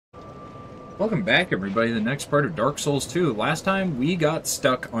Welcome back, everybody, to the next part of Dark Souls 2. Last time, we got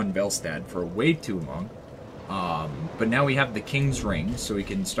stuck on Velstad for way too long. But now we have the King's Ring, so we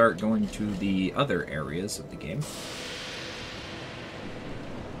can start going to the other areas of the game.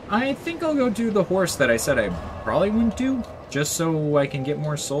 I think I'll go do the horse that I said I probably wouldn't do, just so I can get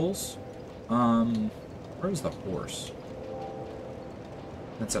more souls. Where's the horse?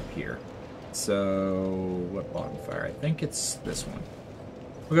 That's up here. So, what bonfire? I think it's this one.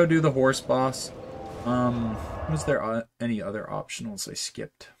 We'll go do the horse boss. Was there any other optionals I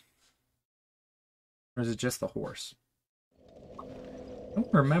skipped? Or is it just the horse? I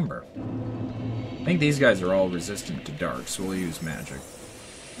don't remember. I think these guys are all resistant to dark, so we'll use magic.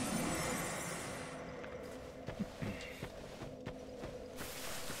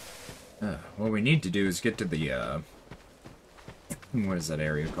 What we need to do is get to the, what is that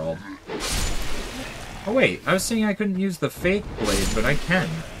area called? Oh wait, I was saying I couldn't use the Faith Blade, but I can.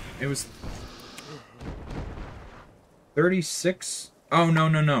 It was 36? Oh,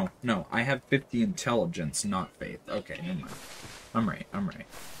 no. I have 50 intelligence, not faith. Okay, never mind. I'm right.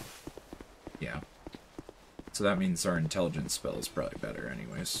 Yeah. So that means our intelligence spell is probably better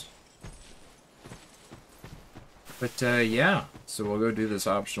anyways. But, yeah. So we'll go do this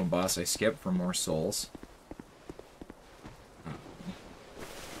optional boss I skipped for more souls.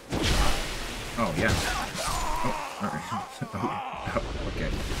 Oh, yeah. Oh, alright. Oh,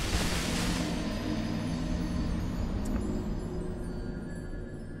 okay.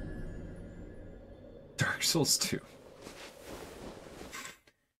 Dark Souls 2.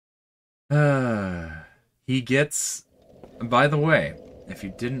 He gets... By the way, if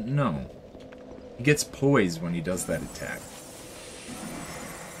you didn't know, he gets poised when he does that attack.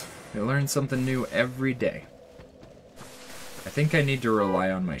 You learn something new every day. I think I need to rely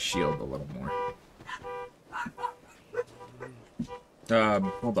on my shield a little more.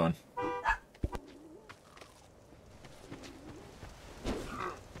 Hold on.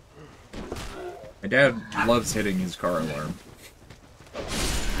 My dad loves hitting his car alarm.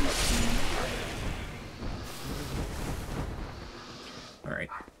 Alright.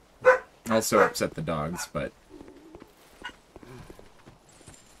 Also upset the dogs, but...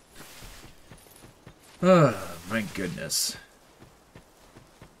 my goodness.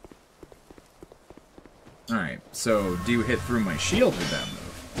 Alright, so do you hit through my shield with that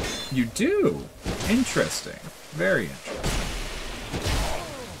move? You do! Interesting. Very interesting.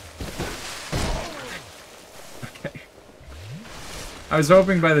 Okay. I was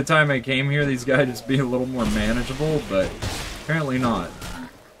hoping by the time I came here these guys would be a little more manageable, but apparently not.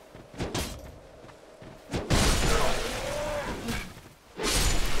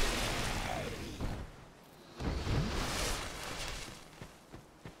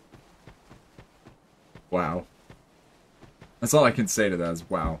 Wow. That's all I can say to that is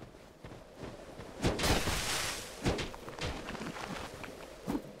wow.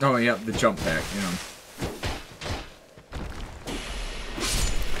 Oh, yeah, the jump pack, you know.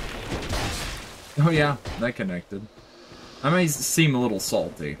 Oh, yeah, that connected. I may seem a little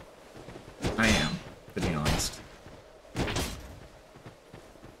salty. I am, to be honest.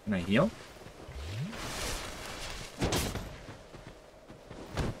 Can I heal?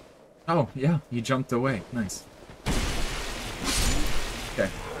 Oh, yeah, he jumped away. Nice. Okay,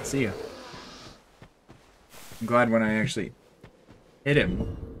 see ya. I'm glad when I actually hit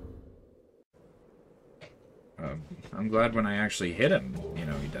him. I'm glad when I actually hit him, you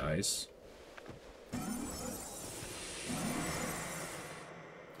know, he dies.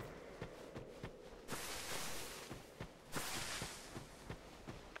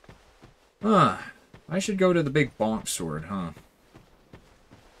 I should go to the big bonk sword, huh?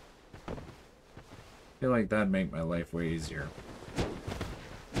 I feel like that'd make my life way easier.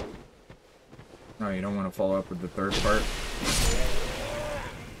 No, you don't want to follow up with the third part?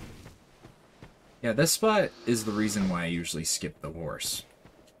 Yeah, this spot is the reason why I usually skip the horse.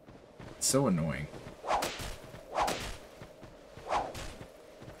 It's so annoying.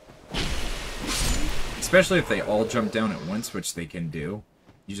 Especially if they all jump down at once, which they can do.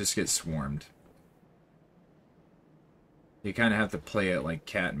 You just get swarmed. You kind of have to play it like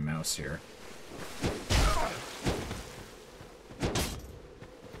cat and mouse here.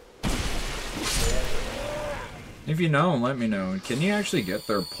 If you know, let me know. Can you actually get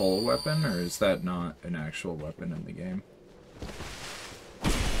their pole weapon, or is that not an actual weapon in the game?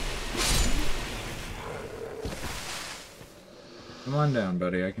 Come on down,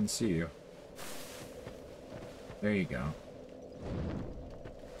 buddy. I can see you. There you go.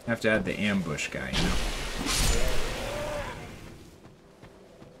 Have to add the ambush guy, you know?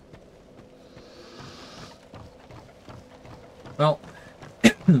 Well,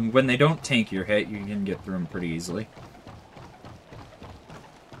 when they don't tank your hit, you can get through them pretty easily.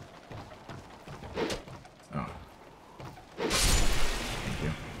 Oh. Thank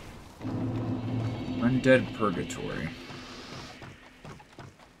you. Undead Purgatory.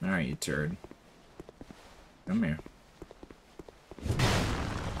 Alright, you turd. Come here.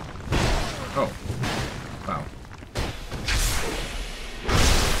 Oh. Wow.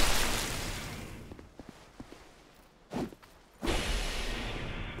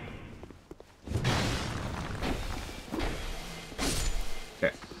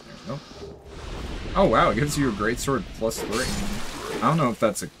 Okay, there we go. Oh wow, it gives you a greatsword +3. I don't know if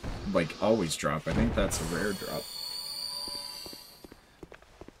that's a, like, always drop. I think that's a rare drop.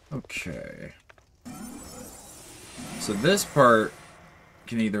 Okay. So this part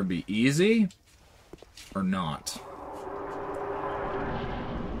can either be easy or not.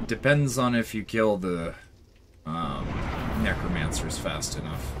 It depends on if you kill the necromancers fast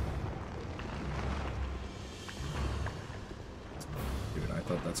enough. Dude, I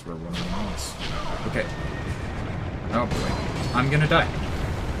thought that's where one of them was. Okay. Oh boy. I'm gonna die.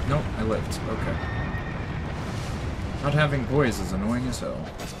 Nope, I lived. Okay. Not having poise is annoying as hell.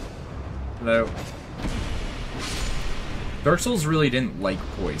 Hello. Dark Souls really didn't like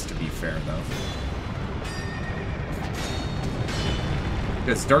poise, to be fair, though.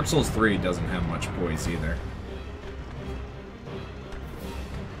 Because Dark Souls 3 doesn't have much poise either.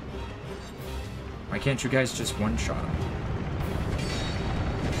 Why can't you guys just one-shot him?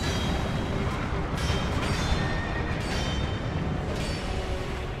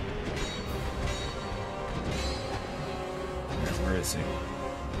 Where is he?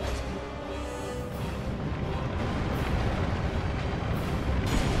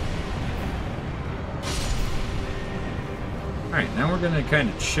 Alright, now we're gonna kind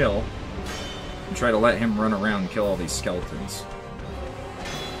of chill and try to let him run around and kill all these skeletons.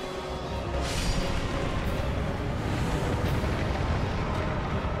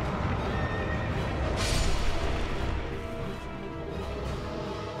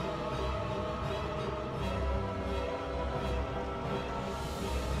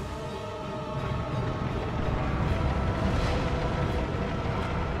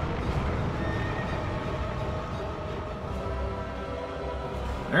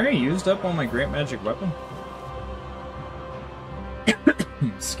 I already used up all my great magic weapon.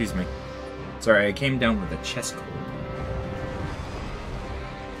 Excuse me. Sorry, I came down with a chest cold.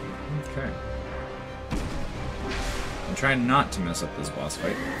 Okay. I'm trying not to mess up this boss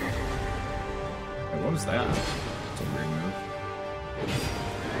fight. Wait, what was that? That's a weird move.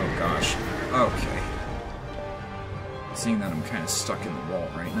 Oh gosh. Okay. Seeing that I'm kind of stuck in the wall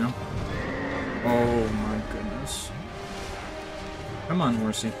right now. Oh my goodness. Come on,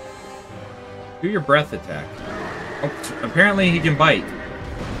 horsey. Do your breath attack. Oh, apparently he can bite.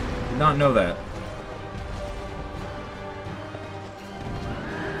 Did not know that.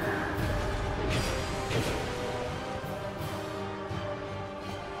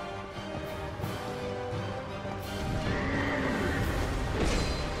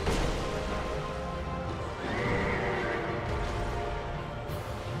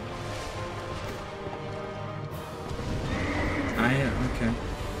 Okay.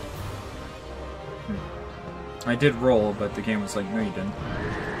 I did roll, but the game was like, no you didn't.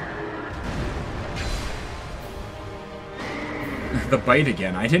 The bite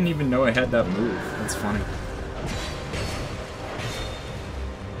again. I didn't even know I had that move. That's funny.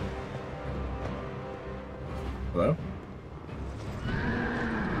 Hello?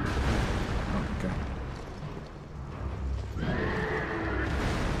 Oh, okay.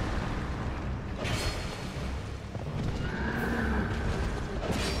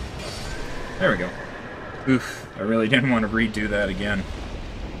 There we go. Oof, I really didn't want to redo that again.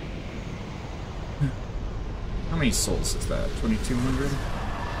 How many souls is that? 2,200?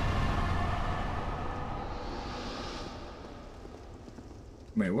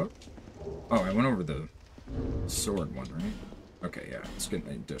 Wait, what? Oh, I went over the sword one, right? Okay, yeah, let's get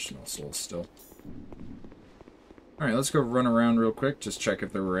an additional souls still. Alright, let's go run around real quick, just check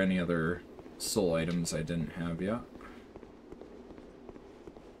if there were any other soul items I didn't have yet.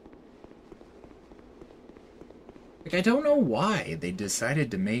 Like, I don't know why they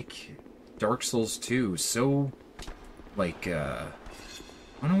decided to make Dark Souls 2 so, like, I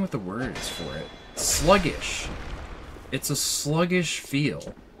don't know what the word is for it. Sluggish. It's a sluggish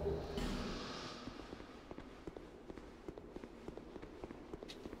feel.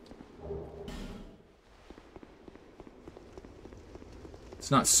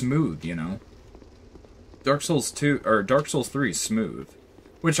 It's not smooth, you know? Dark Souls 2, or Dark Souls 3 is smooth.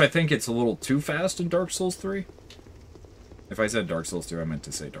 Which I think it's a little too fast in Dark Souls 3. If I said Dark Souls 2, I meant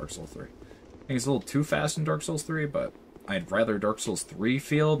to say Dark Souls 3. I think it's a little too fast in Dark Souls 3, but I'd rather Dark Souls 3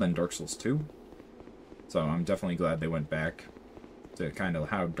 feel than Dark Souls 2. So I'm definitely glad they went back to kind of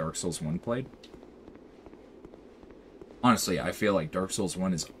how Dark Souls 1 played. Honestly, I feel like Dark Souls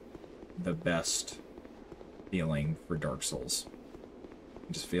 1 is the best feeling for Dark Souls.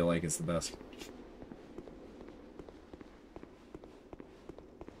 I just feel like it's the best.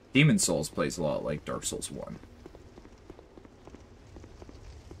 Demon Souls plays a lot like Dark Souls 1.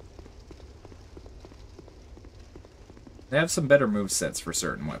 They have some better movesets for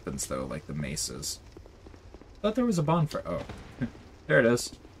certain weapons, though, like the maces. Thought there was a bonfire. Oh, there it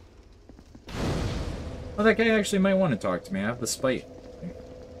is. Oh, that guy actually might want to talk to me. I have the spite.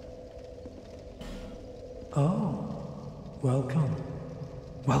 Oh, welcome.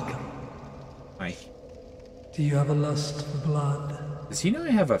 Welcome. Hi. Do you have a lust for blood? Does he not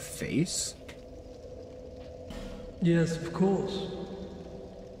have a face? Yes, of course.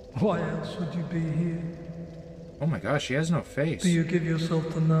 Why else would you be here? Oh my gosh, he has no face. Do you give yourself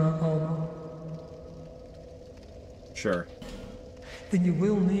the honor? Sure. Then you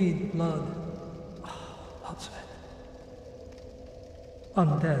will need blood. Lots of it.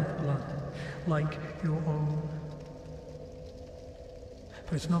 Undead blood, like your own.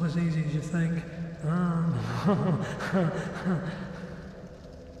 But it's not as easy as you think.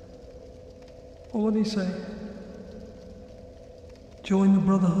 Well, what do you say? Join the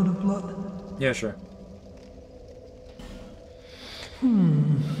Brotherhood of Blood? Yeah, sure.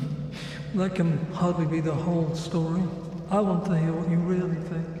 That can hardly be the whole story. I want to hear what you really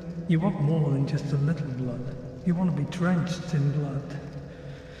think. You want more than just a little blood. You want to be drenched in blood.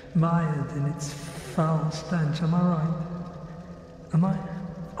 Mired in its foul stench, am I right? Am I?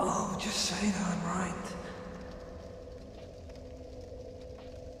 Oh, just say that I'm right.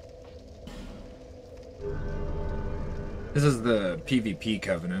 This is the PvP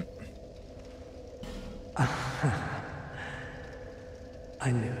Covenant. I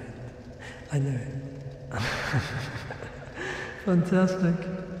knew it. I knew it. Fantastic.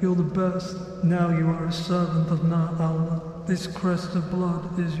 You're the best. Now you are a servant of Na'Alma. This crest of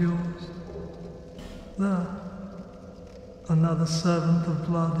blood is yours. There. Another servant of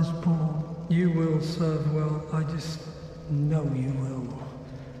blood is born. You will serve well. I just know you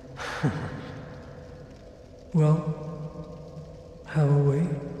will. Well, how are we?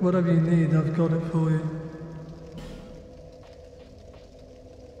 Whatever you need, I've got it for you.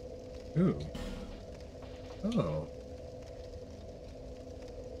 Ooh. Oh.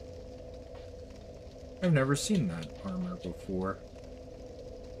 I've never seen that armor before.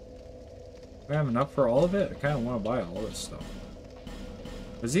 Do I have enough for all of it? I kind of want to buy all this stuff.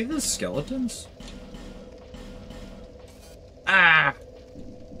 Is he the skeletons? Ah!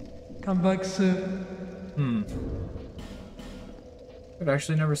 Come back soon. I've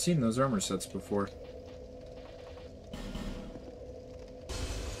actually never seen those armor sets before.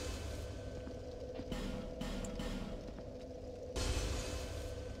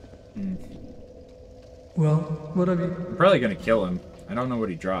 Well, what have you... I'm probably gonna kill him. I don't know what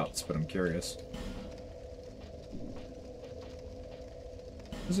he drops, but I'm curious.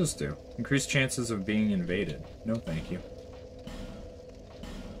 What does this do? Increased chances of being invaded. No, thank you.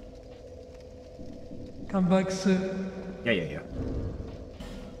 Come back soon. Yeah.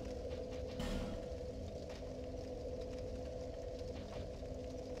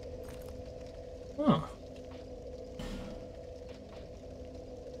 Huh.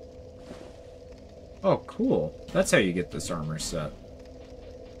 Oh, cool. That's how you get this armor set.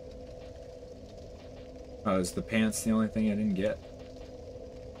 Oh, is the pants the only thing I didn't get?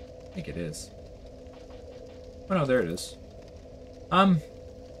 I think it is. Oh no, there it is. Huh.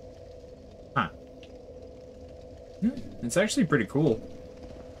 It's actually pretty cool.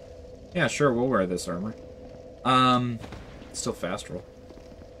 Yeah, sure, we'll wear this armor. Still fast roll.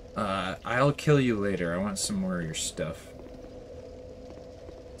 I'll kill you later. I want some more of your stuff.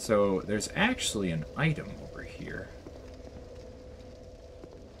 So, there's actually an item over here.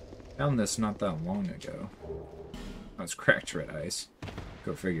 Found this not that long ago. Oh, it's cracked red ice.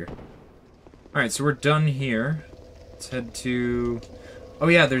 Go figure. Alright, so we're done here. Let's head to... Oh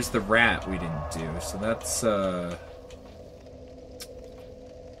yeah, there's the rat we didn't do. So that's,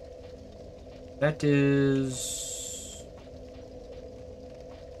 that is...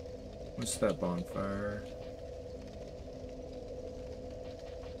 What's that bonfire?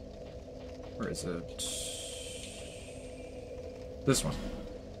 Where is it? This one.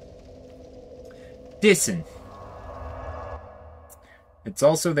 Dissen. It's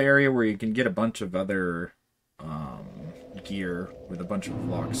also the area where you can get a bunch of other gear with a bunch of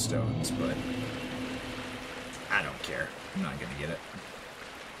lock stones, but I don't care. I'm not gonna get it.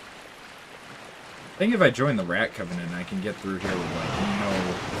 I think if I join the Rat Covenant, I can get through here with, like, no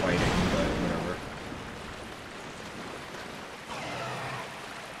fighting, but whatever.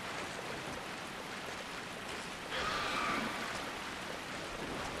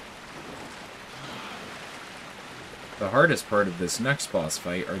 The hardest part of this next boss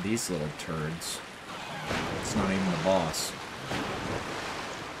fight are these little turds. It's not even the boss.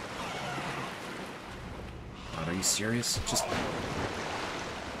 God, are you serious? Just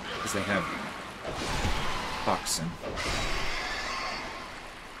because they have toxin.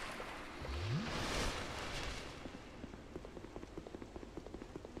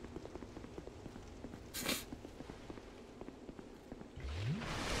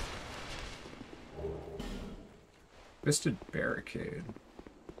 Twisted barricade.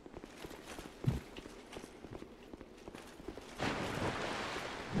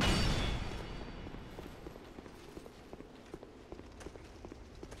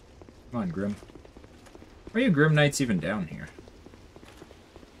 Come on, Grim. Why are you Grim Knights even down here?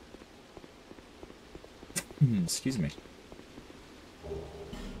 Excuse me.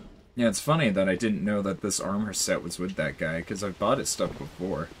 Yeah, it's funny that I didn't know that this armor set was with that guy, because I've bought his stuff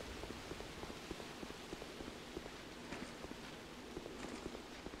before.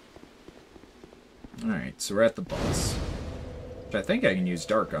 Alright, so we're at the boss. Which I think I can use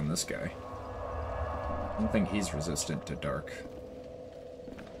Dark on this guy. I don't think he's resistant to Dark.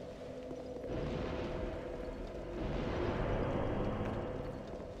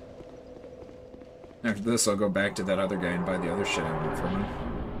 After this, I'll go back to that other guy and buy the other shit I want from him.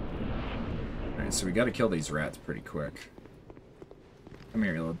 Alright, so we gotta kill these rats pretty quick. Come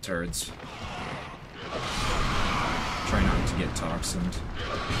here, you little turds. Try not to get toxined.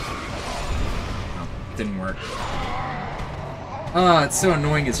 Oh, didn't work. Ah, it's so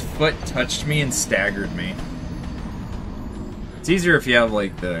annoying. His foot touched me and staggered me. It's easier if you have,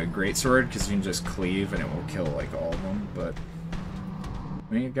 like, the greatsword, because you can just cleave and it will kill, like, all of them, but...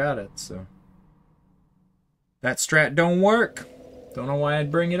 I mean, you got it, so... That strat don't work. Don't know why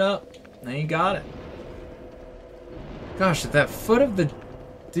I'd bring it up. Now you got it. Gosh, if that foot of the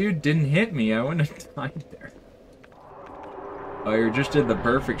dude didn't hit me, I wouldn't have died there. Oh, you're just in the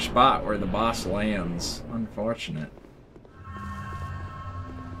perfect spot where the boss lands. Unfortunate.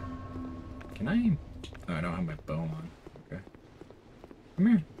 Can I... Oh, I don't have my bow on. Okay. Come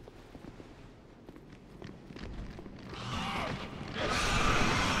here.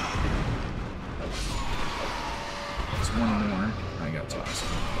 One more. I got tossed.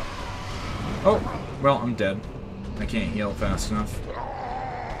 Oh! Well, I'm dead. I can't heal fast enough.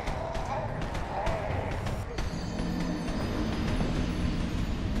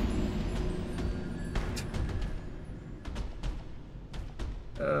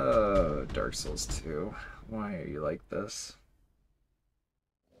 Dark Souls 2. Why are you like this?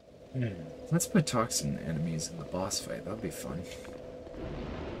 Let's put toxin enemies in the boss fight. That'd be fun.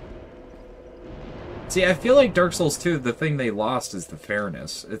 See, I feel like Dark Souls 2, the thing they lost is the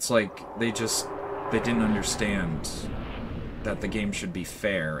fairness. It's like, they didn't understand that the game should be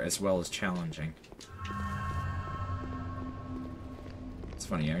fair as well as challenging. It's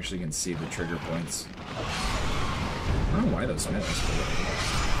funny, you actually can see the trigger points. I don't know why those missed, but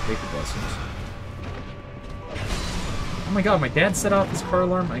take the blessings. Oh my god, my dad set off his car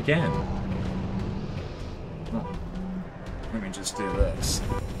alarm again. Oh. Let me just do this.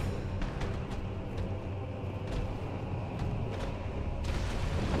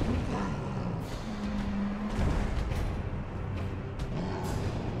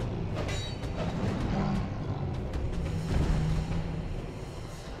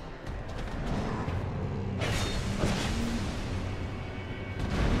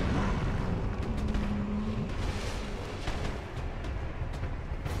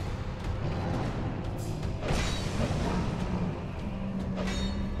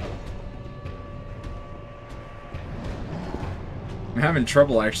 I'm having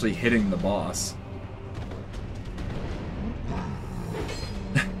trouble actually hitting the boss.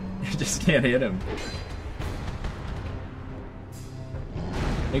 I just can't hit him.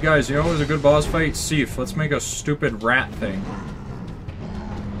 Hey guys, you know what was a good boss fight? Seif. Let's make a stupid rat thing.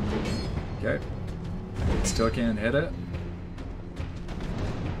 Okay. Still can't hit it.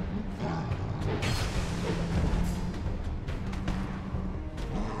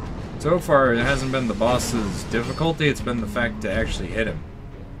 So far, it hasn't been the boss's difficulty, it's been the fact to actually hit him.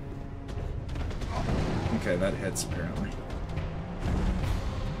 Okay, that hits, apparently.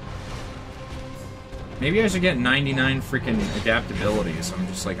 Maybe I should get 99 freaking adaptability, so I'm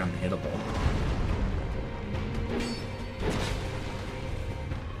just, like, unhittable.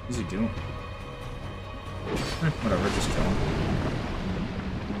 What's he doing? Whatever, just kill him.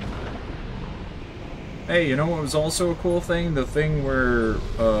 Hey, you know what was also a cool thing? The thing where,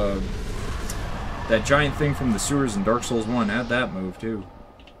 that giant thing from the sewers in Dark Souls 1 had that move, too.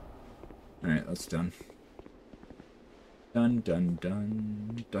 Alright, that's done. Dun dun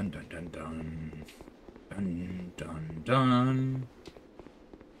dun. Dun dun dun dun. Dun dun dun.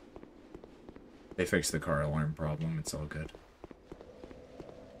 They fixed the car alarm problem, it's all good.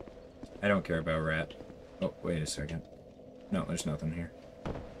 I don't care about Rat. Oh, wait a second. No, there's nothing here.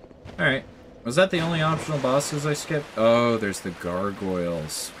 Alright. Was that the only optional bosses I skipped? Oh, there's the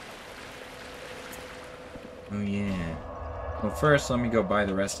gargoyles. Oh, yeah. Well, first, let me go buy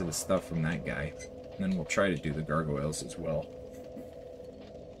the rest of the stuff from that guy. And then we'll try to do the gargoyles as well.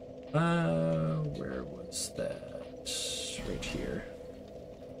 Where was that? Right here.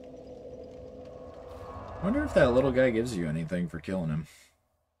 I wonder if that little guy gives you anything for killing him.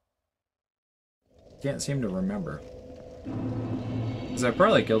 Can't seem to remember. Because I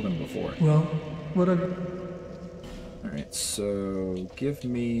probably killed him before. Well, whatever. Alright, so give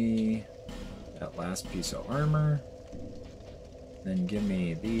me that last piece of armor. Then give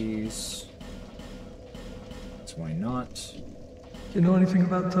me these. That's why not. Do you know anything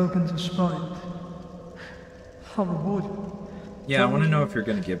about tokens of spite? I'll reward you. Yeah, I want to know if you're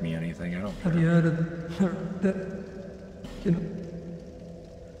going to give me anything. I don't care. Have you heard of that? You know?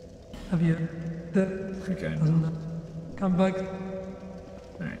 Have you that? Okay. Come back.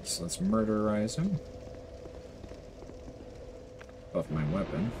 Alright, so let's murderize him. Buff my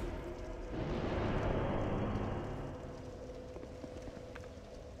weapon.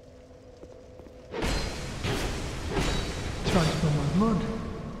 Try to spill my blood.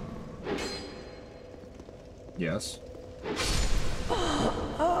 Yes.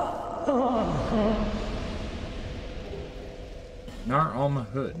 Nar Alma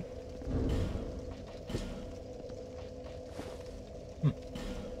Hood.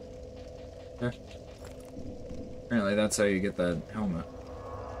 Okay. Apparently that's how you get that helmet.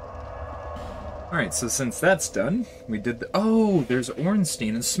 Alright, so since that's done, we did the... Oh, there's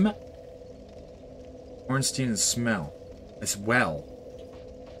Ornstein and Smell. Ornstein and Smell. As well.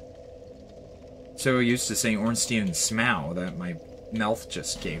 So used to saying Ornstein and Smow that my mouth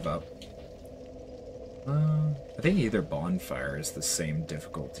just gave up. I think either bonfire is the same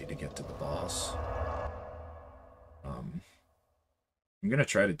difficulty to get to the boss. I'm gonna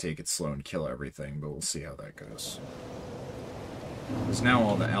try to take it slow and kill everything, but we'll see how that goes. Because now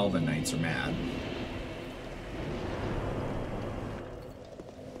all the Alvin Knights are mad.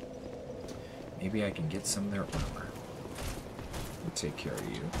 Maybe I can get some of their armor. I'll take care of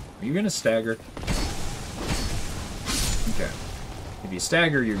you. Are you gonna stagger? Okay. If you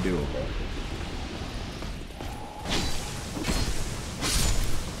stagger, you're doable.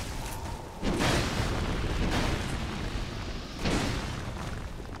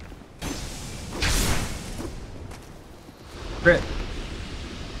 Crit!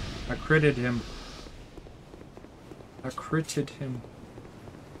 I critted him. I critted him.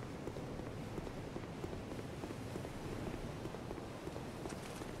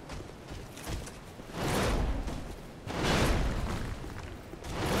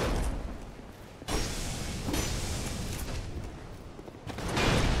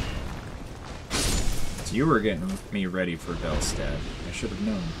 You were getting me ready for Velstad. I should have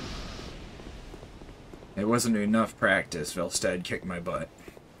known. It wasn't enough practice. Velstad kicked my butt.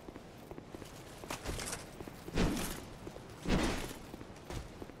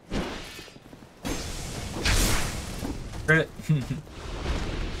 Crit.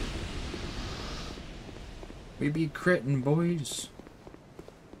 We be critting, boys.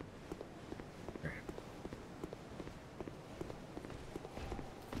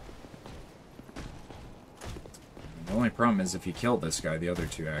 The only problem is if you kill this guy, the other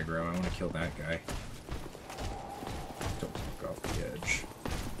two aggro. I want to kill that guy. Don't walk off the edge.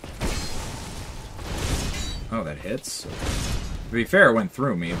 Oh, that hits? To be fair, it went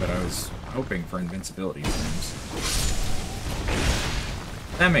through me, but I was hoping for invincibility things.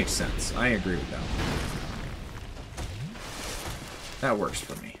 That makes sense. I agree with that. That works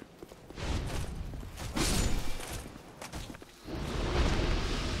for me.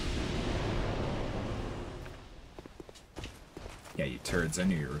 Yeah, you turds. I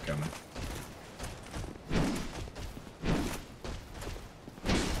knew you were coming.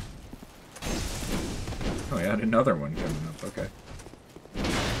 Oh, I had another one coming up. Okay.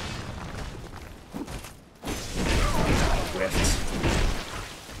 Whiffed.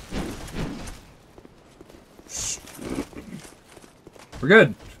 We're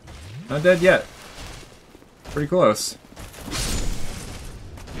good. Not dead yet. Pretty close.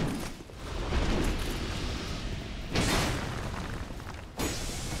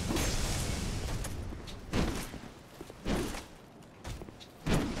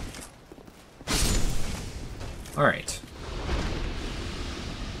 Alright.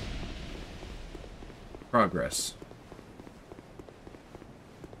 Progress.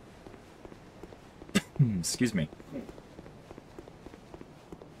 Excuse me.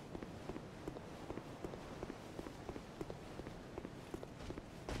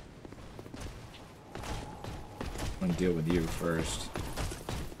 I'm gonna deal with you first.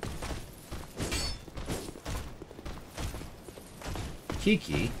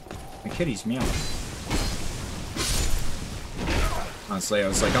 Kiki? My kitty's meowing. Honestly, I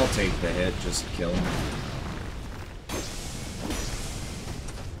was like, I'll take the hit, just to kill him.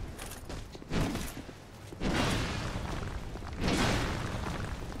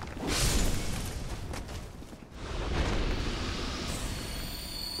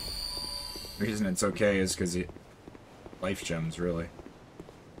 The reason it's okay is because he... life gems, really.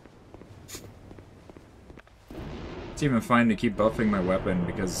 It's even fine to keep buffing my weapon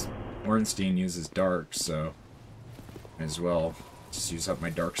because Ornstein uses dark, so might as well just use up my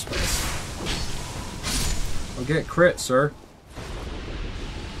dark spells. I'll get crit, sir.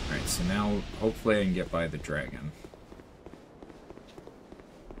 Alright, so now hopefully I can get by the dragon.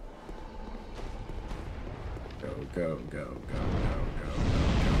 Go, go, go, go, go,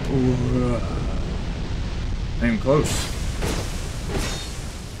 go, go, go. I am close.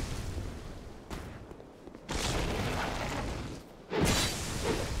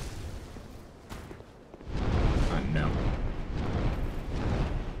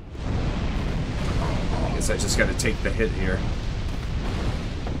 I just gotta take the hit here.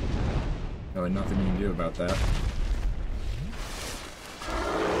 Really nothing you can do about that.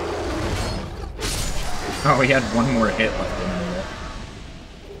 Oh, we had one more hit left in there.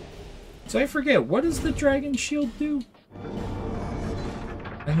 So I forget, what does the dragon shield do?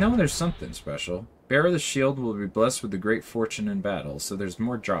 I know there's something special. Bearer of the shield will be blessed with the great fortune in battle, so there's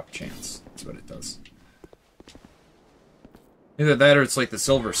more drop chance. That's what it does. Either that or it's like the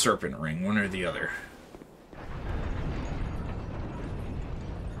silver serpent ring, one or the other.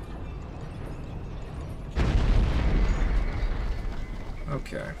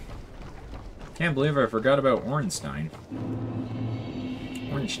 Okay. Can't believe I forgot about Ornstein.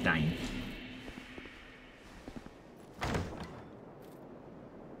 Ornstein.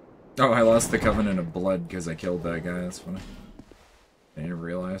 Oh, I lost the Covenant of Blood because I killed that guy. That's funny. I didn't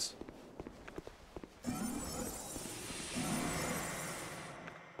realize.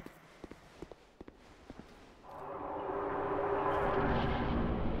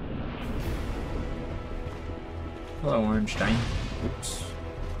 Hello, Ornstein. Oops.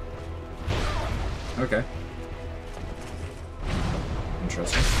 Okay.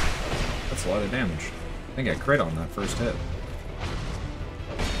 Interesting. That's a lot of damage. I think I crit on that first hit.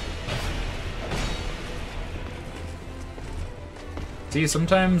 See,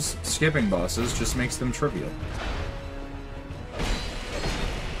 sometimes skipping bosses just makes them trivial.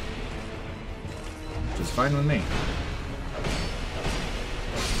 Which is fine with me.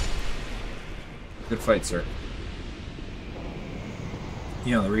 Good fight, sir.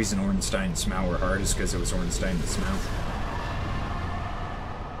 You know, the reason Ornstein and Smough were hard is because it was Ornstein and Smough.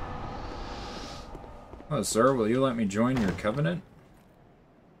 Hello, sir. Will you let me join your covenant?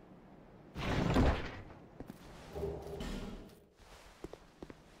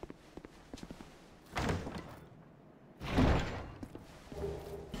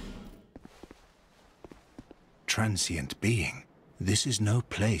 Transient being, this is no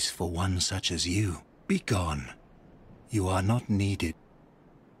place for one such as you. Be gone. You are not needed.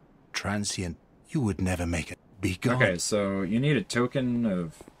 Transient, you would never make it. Be gone. Okay, so you need a token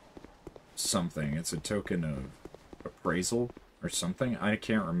of something. It's a token of appraisal or something. I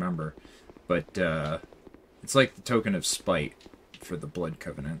can't remember. But it's like the token of spite for the Blood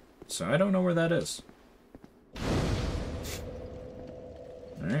Covenant. So I don't know where that is.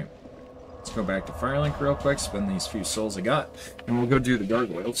 Alright. Let's go back to Firelink real quick, spend these few souls I got, and we'll go do the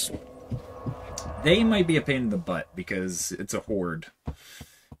gargoyles. They might be a pain in the butt because it's a horde.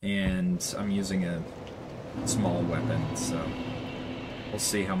 And I'm using a small weapon, so we'll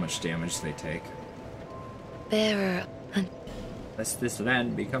see how much damage they take. Bearer. Lest this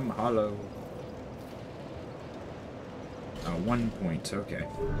land become hollow. 1 point, okay.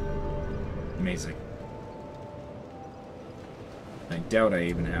 Amazing. I doubt I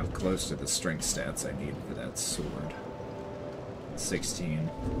even have close to the strength stats I need for that sword. 16.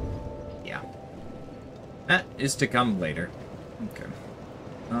 Yeah. That is to come later. Okay.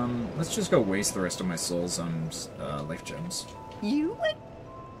 Let's just go waste the rest of my souls on life gems. You would?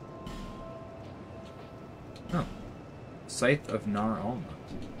 Oh. Scythe of Nar Alma.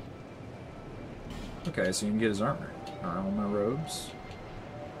 Okay, so you can get his armor. Nar Alma robes.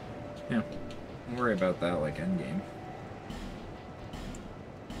 Yeah. Don't worry about that like endgame.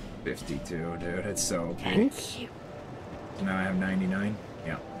 52, dude. It's so OP. Thank you. So now I have 99.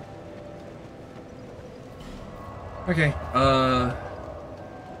 Yeah. Okay.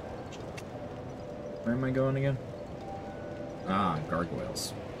 Where am I going again? Ah,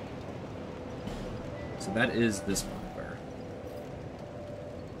 gargoyles. So that is this bonfire.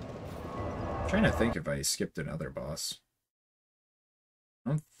 I'm trying to think if I skipped another boss. I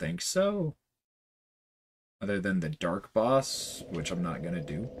don't think so. Other than the dark boss, which I'm not gonna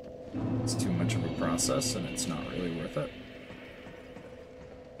do. It's too much of a process and it's not really worth it.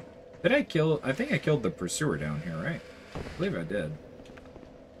 Did I kill... I think I killed the pursuer down here, right? I believe I did.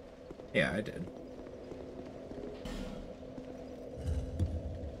 Yeah, I did.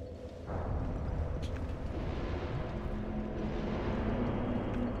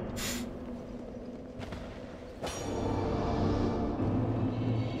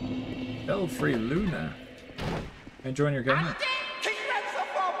 Belfry Luna. Can I join your government? King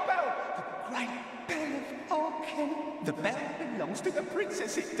Ransulph Bell, the great bell of Arcane. The bell belongs to the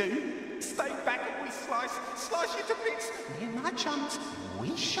princess, it do. Stay back and we slice you to bits. Me and my chums,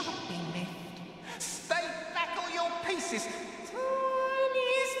 we shan't be left. Stay back all your pieces.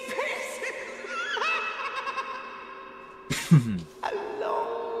 Tiniest pieces. A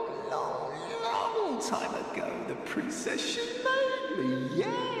long time ago, the princess should know me.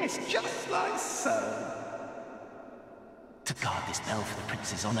 Yes, just like so. To guard this bell for the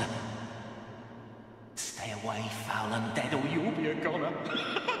prince's honor. Stay away, foul undead, or you'll be a goner.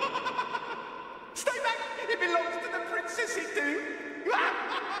 Stay back! It belongs to the princess, it do!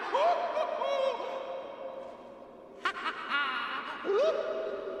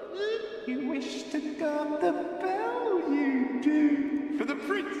 You wish to guard the bell, you do. For the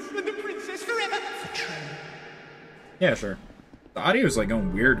prince and the princess forever. For true. Yeah, sure. The audio's like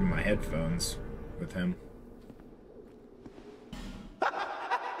going weird in my headphones with him.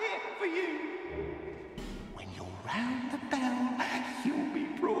 Here for you. When you're round the bell, you'll be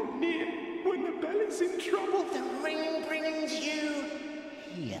brought near. When the bell is in trouble, the ring brings you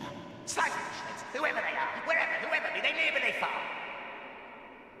here. Slice them to shreds, whoever they are, whoever, be they near, be they far.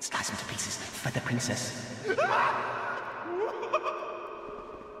 Slice them to pieces for the princess.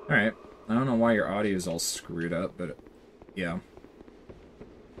 Alright. I don't know why your audio is all screwed up, but yeah.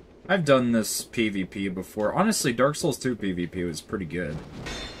 I've done this PvP before. Honestly, Dark Souls 2 PvP was pretty good.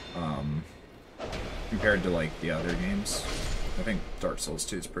 Compared to, like, the other games. I think Dark Souls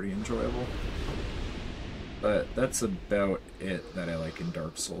 2 is pretty enjoyable. But that's about it that I like in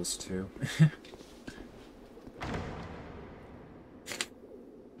Dark Souls 2.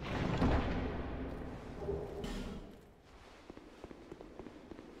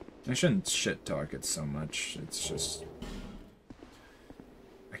 I shouldn't shit-talk it so much. It's just...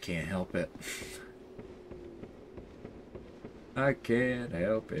 I can't help it. I can't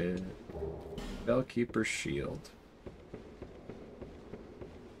help it. Bellkeeper's Shield.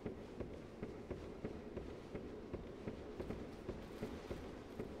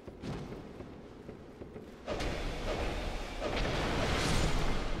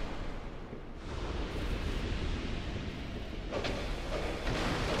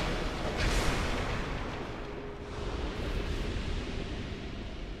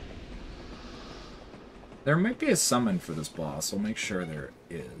 There might be a summon for this boss. I'll make sure there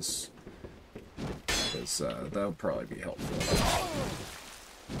is. Because that'll probably be helpful.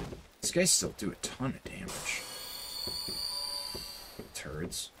 These guys still do a ton of damage.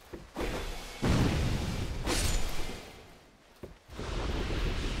 Turds.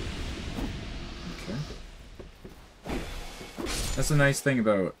 Okay. That's the nice thing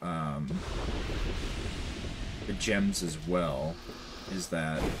about the gems as well, is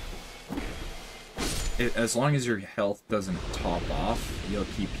that as long as your health doesn't top off, you'll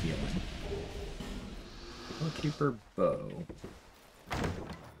keep healing. Bellkeeper Bow.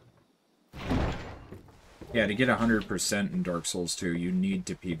 Yeah, to get 100% in Dark Souls 2, you need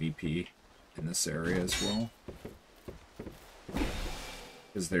to PvP in this area as well.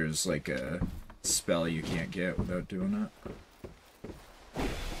 Because there's like a spell you can't get without doing it.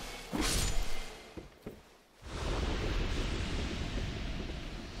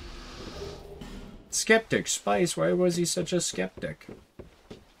 Skeptic. Spice, why was he such a skeptic?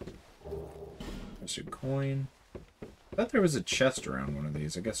 There's a coin. I thought there was a chest around one of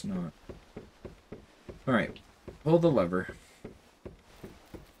these. I guess not. Alright. Pull the lever.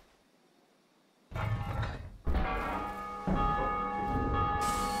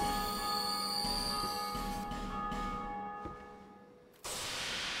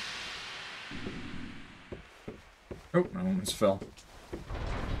 Oh, I almost fell.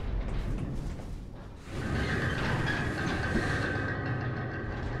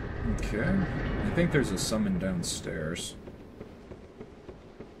 Okay. I think there's a summon downstairs.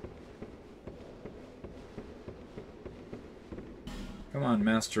 Come on,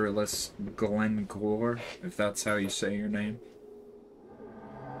 Masterless Glencore, if that's how you say your name.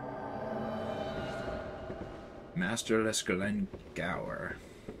 Masterless Glengower.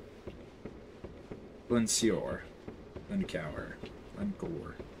 Glencore. Glencower.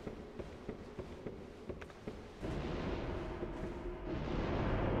 Glencore.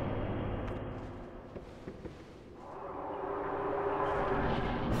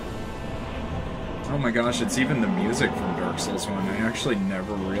 Oh my gosh, it's even the music from Dark Souls 1. I actually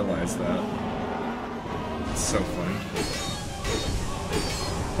never realized that. It's so funny.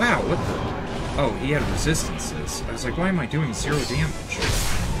 Wow, what the... Oh, he had resistances. I was like, why am I doing 0 damage?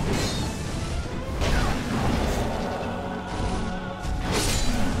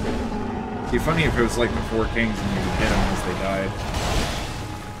 It'd be funny if it was like the 4 kings and you could hit them as they died.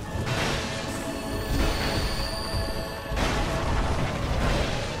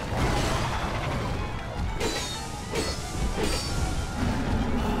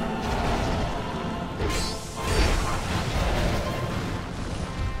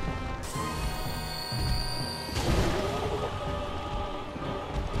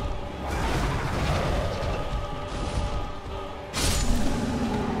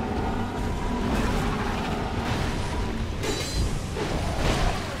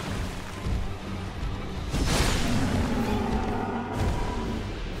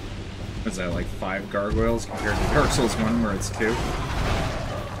 Was that like 5 gargoyles compared to Dark Souls 1 where it's 2?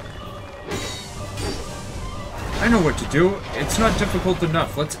 I know what to do. It's not difficult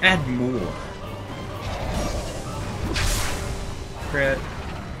enough. Let's add more. Crit.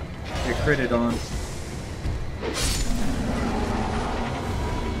 Get critted on.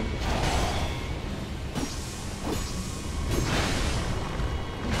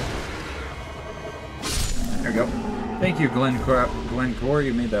 There we go. Thank you, Glencore.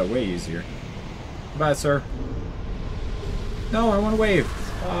 You made that way easier. Goodbye, sir. No, I want to wave.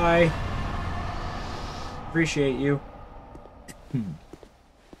 Bye. Appreciate you.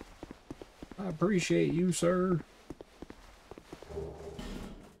 I appreciate you, sir.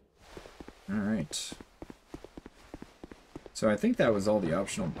 Alright. So I think that was all the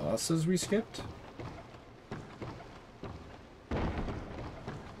optional bosses we skipped.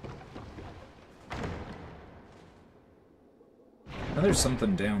 Now there's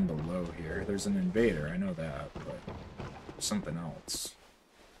something down below here. There's an invader, I know that, but something else.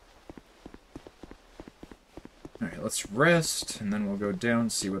 Alright, let's rest, and then we'll go down,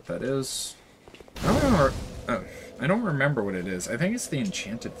 see what that is. I don't remember what it is. I think it's the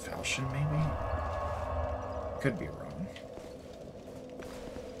Enchanted Falchion, maybe? Could be wrong.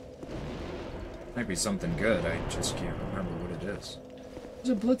 Might be something good, I just can't remember what it is. There's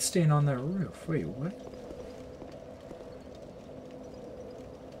a bloodstain on that roof. Wait, what?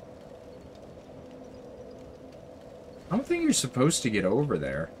 I don't think you're supposed to get over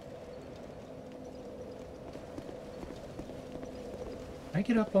there. Can I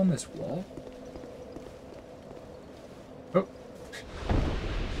get up on this wall? Oh.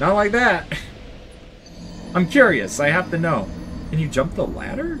 Not like that. I'm curious. I have to know. Can you jump the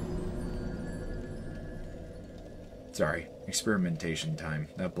ladder? Sorry. Experimentation time.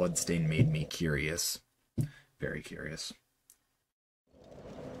 That bloodstain made me curious. Very curious.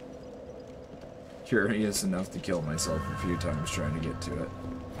 Curious enough to kill myself a few times trying to get to it.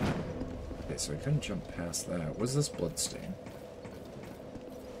 Okay, so I couldn't jump past that. What's this bloodstain?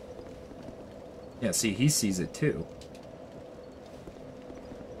 Yeah, see, he sees it too.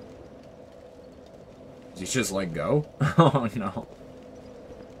 Did he just let go? Oh no.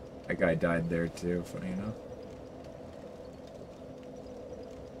 That guy died there too, funny enough.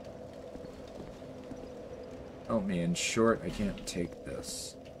 Help me, in short, I can't take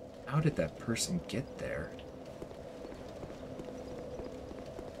this. How did that person get there?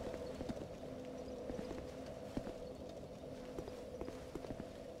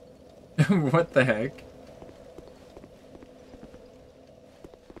 What the heck?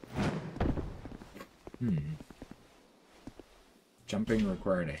 Jumping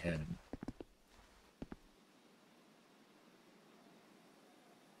required a head.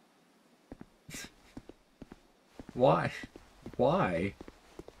 Why? Why?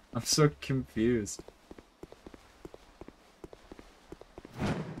 I'm so confused.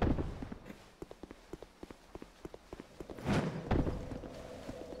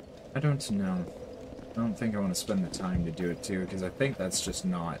 I don't know. I don't think I want to spend the time to do it too, because I think that's just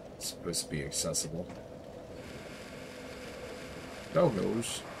not supposed to be accessible.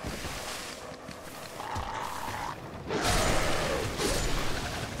 Doggos.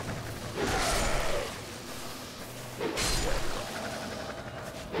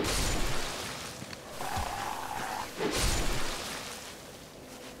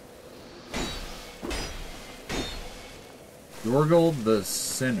 Dorgold the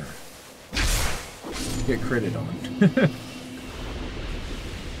Sinner. Get critted on.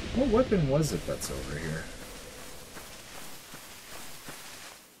 What weapon was it that's over here?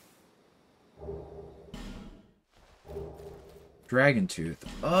 Dragon Tooth.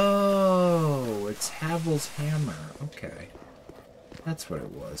 Oh, it's Havel's hammer. Okay. That's what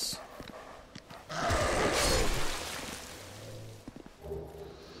it was.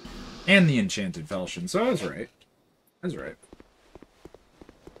 And the enchanted falchion, so I was right. I was right.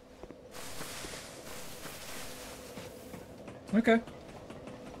 Okay.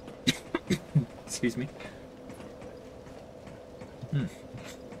 Excuse me.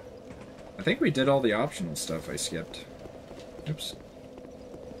 I think we did all the optional stuff I skipped. Oops.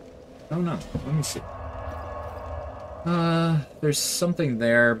 Oh no, let me see. There's something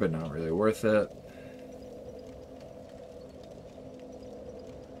there, but not really worth it.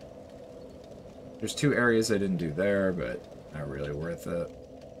 There's 2 areas I didn't do there, but not really worth it.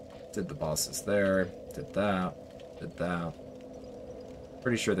 Did the bosses there, did that, did that.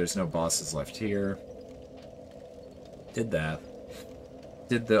 Pretty sure there's no bosses left here. Did that.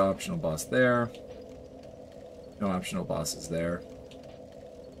 Did the optional boss there. No optional bosses there.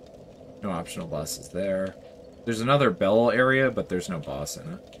 No optional bosses there. There's another bell area, but there's no boss in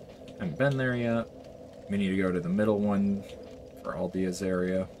it. Haven't been there yet. We need to go to the middle one for Aldia's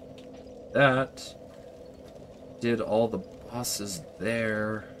area. That. Did all the bosses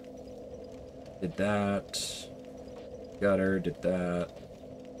there. Did that. Gutter, did that.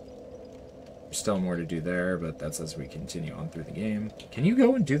 There's still more to do there, but that's as we continue on through the game. Can you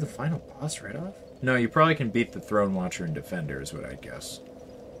go and do the final boss right off? No, you probably can beat the Throne Watcher and Defender is what I'd guess.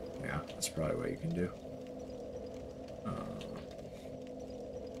 Yeah, that's probably what you can do.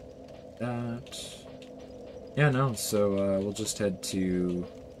 That. Yeah, no, so we'll just head to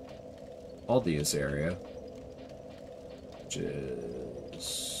Aldia's area, which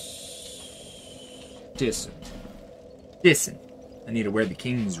is Dissen. I need to wear the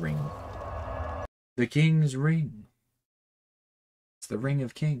King's Ring. The King's Ring. It's the Ring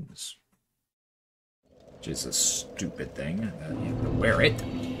of Kings. Which is a stupid thing that you have to wear it.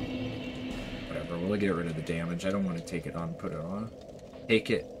 Whatever, we'll get rid of the damage. I don't want to take it on, put it on.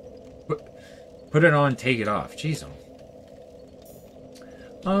 Take it. Put it on, take it off. Jeez.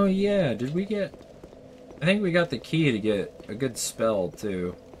 Oh yeah, did we get... I think we got the key to get a good spell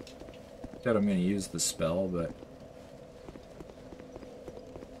too. Doubt I'm going to use the spell, but...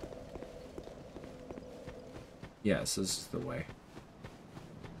 Yes, this is the way.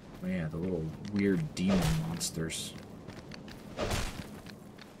 Oh yeah, the little weird demon monsters.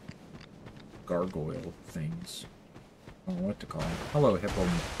 Gargoyle things. I don't know what to call them. Hello,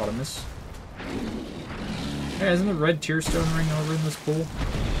 hippopotamus. Hey, isn't the red tearstone ring over in this pool?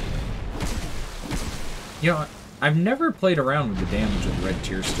 You know, I've never played around with the damage of the red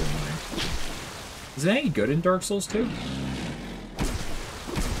tearstone ring. Is it any good in Dark Souls 2?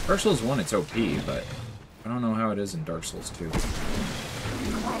 Dark Souls 1, it's OP, but I don't know how it is in Dark Souls 2.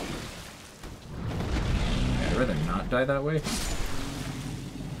 Yeah, I'd rather not die that way.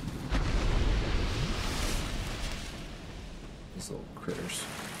 These little critters.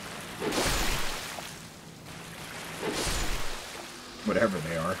 Whatever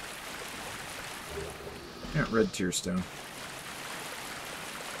they are. Yeah, red tearstone.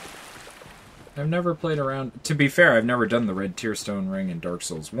 I've never played around... To be fair, I've never done the red tearstone ring in Dark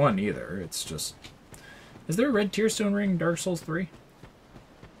Souls 1 either. It's just... Is there a red tearstone ring in Dark Souls 3?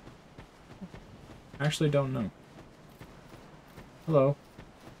 I actually don't know. Hello.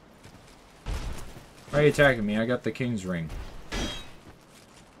 Why are you attacking me? I got the King's Ring.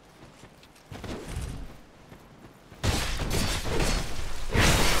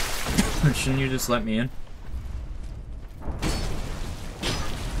 Shouldn't you just let me in?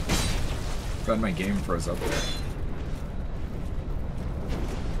 God, my game froze up there.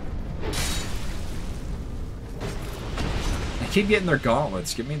 I keep getting their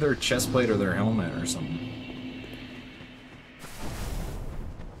gauntlets. Give me their chestplate or their helmet or something.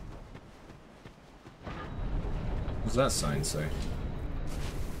 What does that sign say?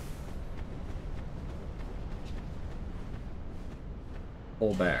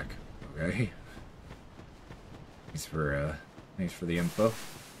 Pull back. Okay. Thanks for the info.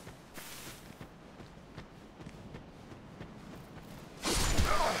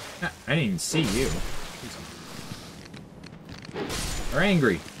 I didn't even see you. They're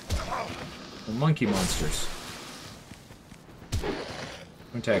angry. They're monkey monsters.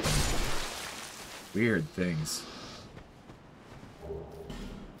 Don't attack them. Weird things.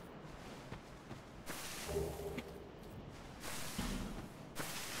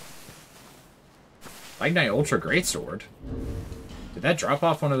 Light Knight Ultra Greatsword? Did that drop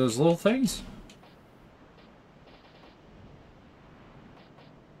off one of those little things?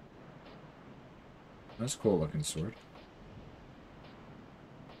 That's a cool looking sword.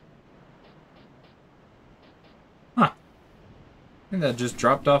 Huh. I think that just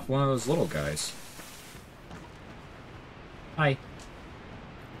dropped off one of those little guys. Hi.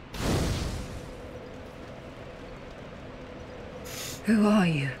 Who are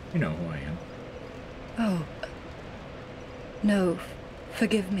you? You know who I am. Oh. No,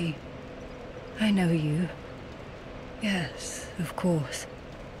 forgive me. I know you. Yes, of course.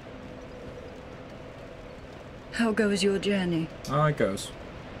 How goes your journey? Oh, it goes.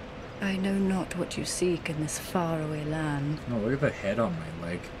 I know not what you seek in this faraway land. Oh, look at the head on my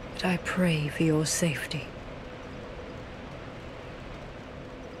leg. But I pray for your safety.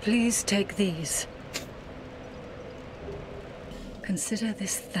 Please take these. Consider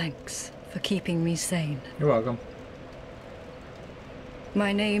this thanks for keeping me sane. You're welcome.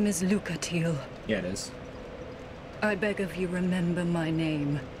 My name is Lucatiel. Yeah, it is. I beg of you remember my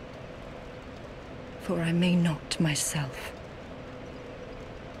name, for I may not myself.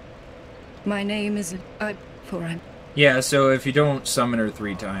 My name is... Yeah, so if you don't summon her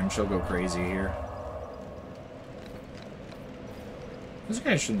 3 times, she'll go crazy here. This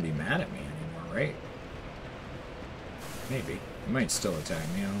guy shouldn't be mad at me anymore, right? Maybe. He might still attack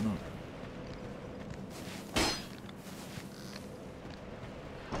me, I don't know.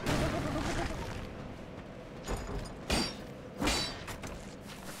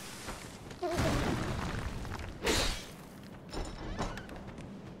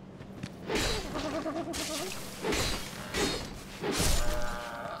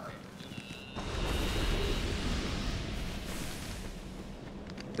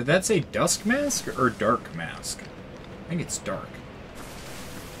 Did that say Dusk Mask or Dark Mask? I think it's Dark.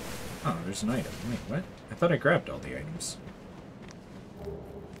 Oh, there's an item. Wait, what? I thought I grabbed all the items.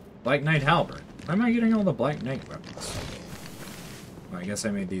 Black Knight Halberd. Why am I getting all the Black Knight weapons? Well, I guess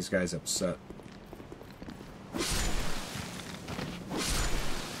I made these guys upset.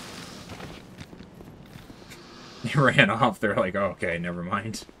 They ran off. They're like, oh, okay, never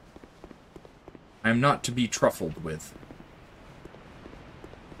mind. I'm not to be truffled with.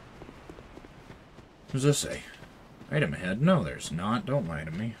 What does this say? Item ahead? No, there's not. Don't lie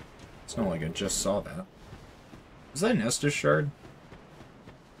to me. It's not like I just saw that. Is that an Estus shard?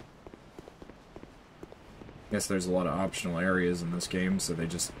 Guess there's a lot of optional areas in this game, so they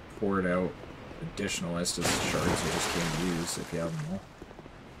just poured out additional Estus shards you just can't use if you have them all.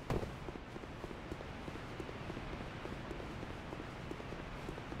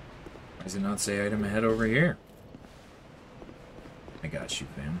 Why does it not say item ahead over here? I got you,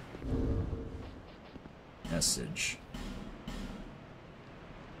 fam. Message.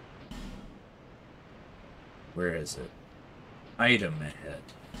 Where is it? Item ahead.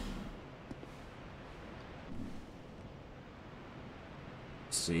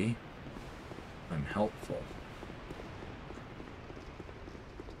 See? I'm helpful.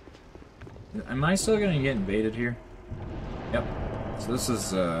 Am I still gonna get invaded here? Yep. So this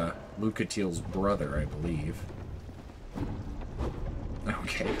is Lucatiel's brother, I believe.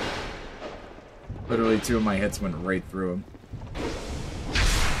 Okay. Literally 2 of my hits went right through him.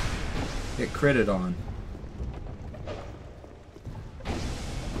 Get critted on.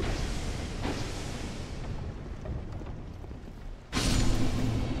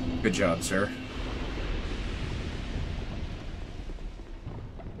 Good job, sir.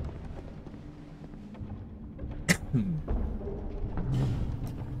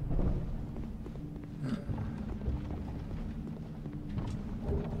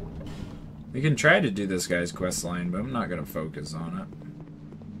 We can try to do this guy's quest line, but I'm not going to focus on it.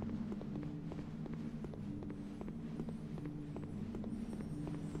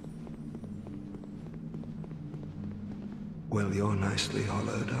 Well, you're nicely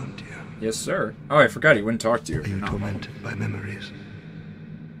hollowed, aren't you? Yes, sir. Oh, I forgot he wouldn't talk to you. Are you tormented by memories?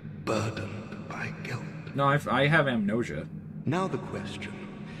 Burdened by guilt? No, I have amnesia. Now the question,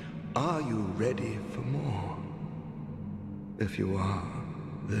 are you ready for more? If you are,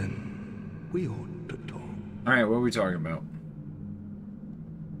 then we ought to talk. Alright, what are we talking about?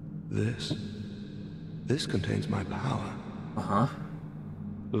 This contains my power. Uh-huh.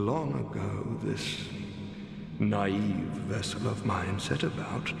 Long ago, this naive vessel of mine set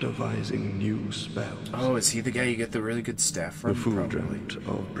about devising new spells. Oh, is he the guy you get the really good staff from? The fool Probably. dreamt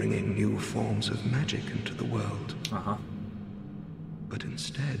of bringing new forms of magic into the world. Uh-huh. But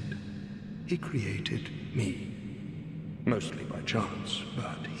instead, he created me. Mostly by chance,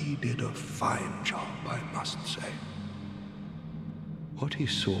 but he did a fine job, I must say. What he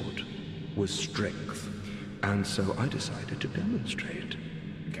sought was strength, and so I decided to demonstrate.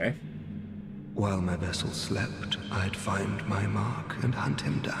 Okay. While my vessel slept, I'd find my mark and hunt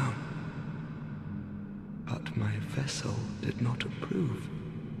him down. But my vessel did not approve.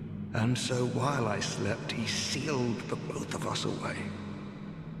 And so while I slept, he sealed the both of us away.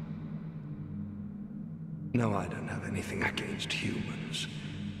 No, I don't have anything against humans.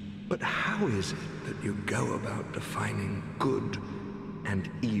 But how is it that you go about defining good and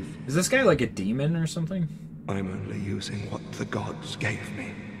evil? Is this guy like a demon or something? I'm only using what the gods gave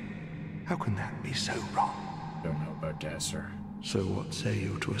me. How can that be so wrong? Don't know about that, sir. So what say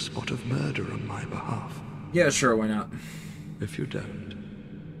you to a spot of murder on my behalf? Yeah, sure, why not? If you don't,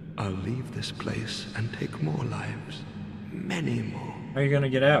 I'll leave this place and take more lives. Many more. How are you gonna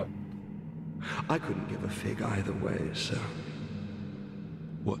get out? I couldn't give a fig either way, so...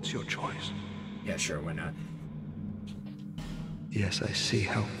 what's your choice? Yeah, sure, why not? Yes, I see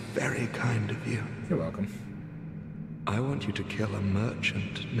how very kind of you. You're welcome. I want you to kill a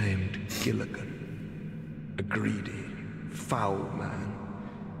merchant named Gilligan. A greedy, foul man.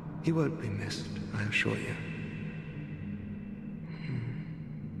 He won't be missed, I assure you.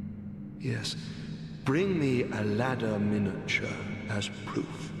 Yes. Bring me a ladder miniature as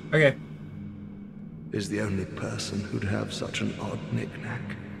proof. Okay. Is the only person who'd have such an odd knick-knack.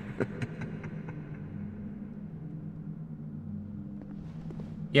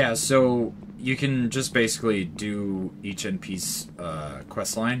 Yeah, so you can just basically do each NPC's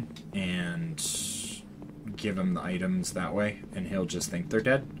quest line and give him the items that way, and he'll just think they're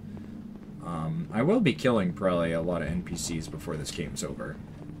dead. I will be killing probably a lot of NPCs before this game's over,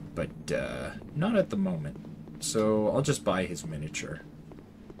 but not at the moment. So I'll just buy his miniature.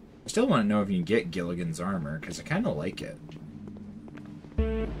 I still want to know if you can get Gilligan's armor, because I kind of like it.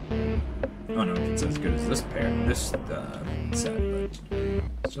 I don't know if it's as good as this set, but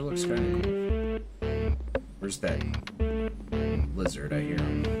it still looks kind of cool. Where's that lizard I hear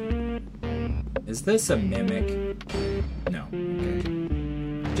him? Is this a mimic? No.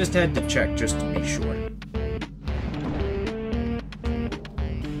 Okay. Just had to check just to be sure.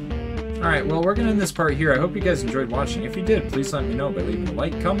 Alright, well, we're going to end this part here. I hope you guys enjoyed watching. If you did, please let me know by leaving a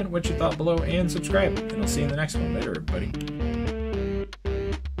like, comment what you thought below, and subscribe. And I'll see you in the next one. Later, everybody.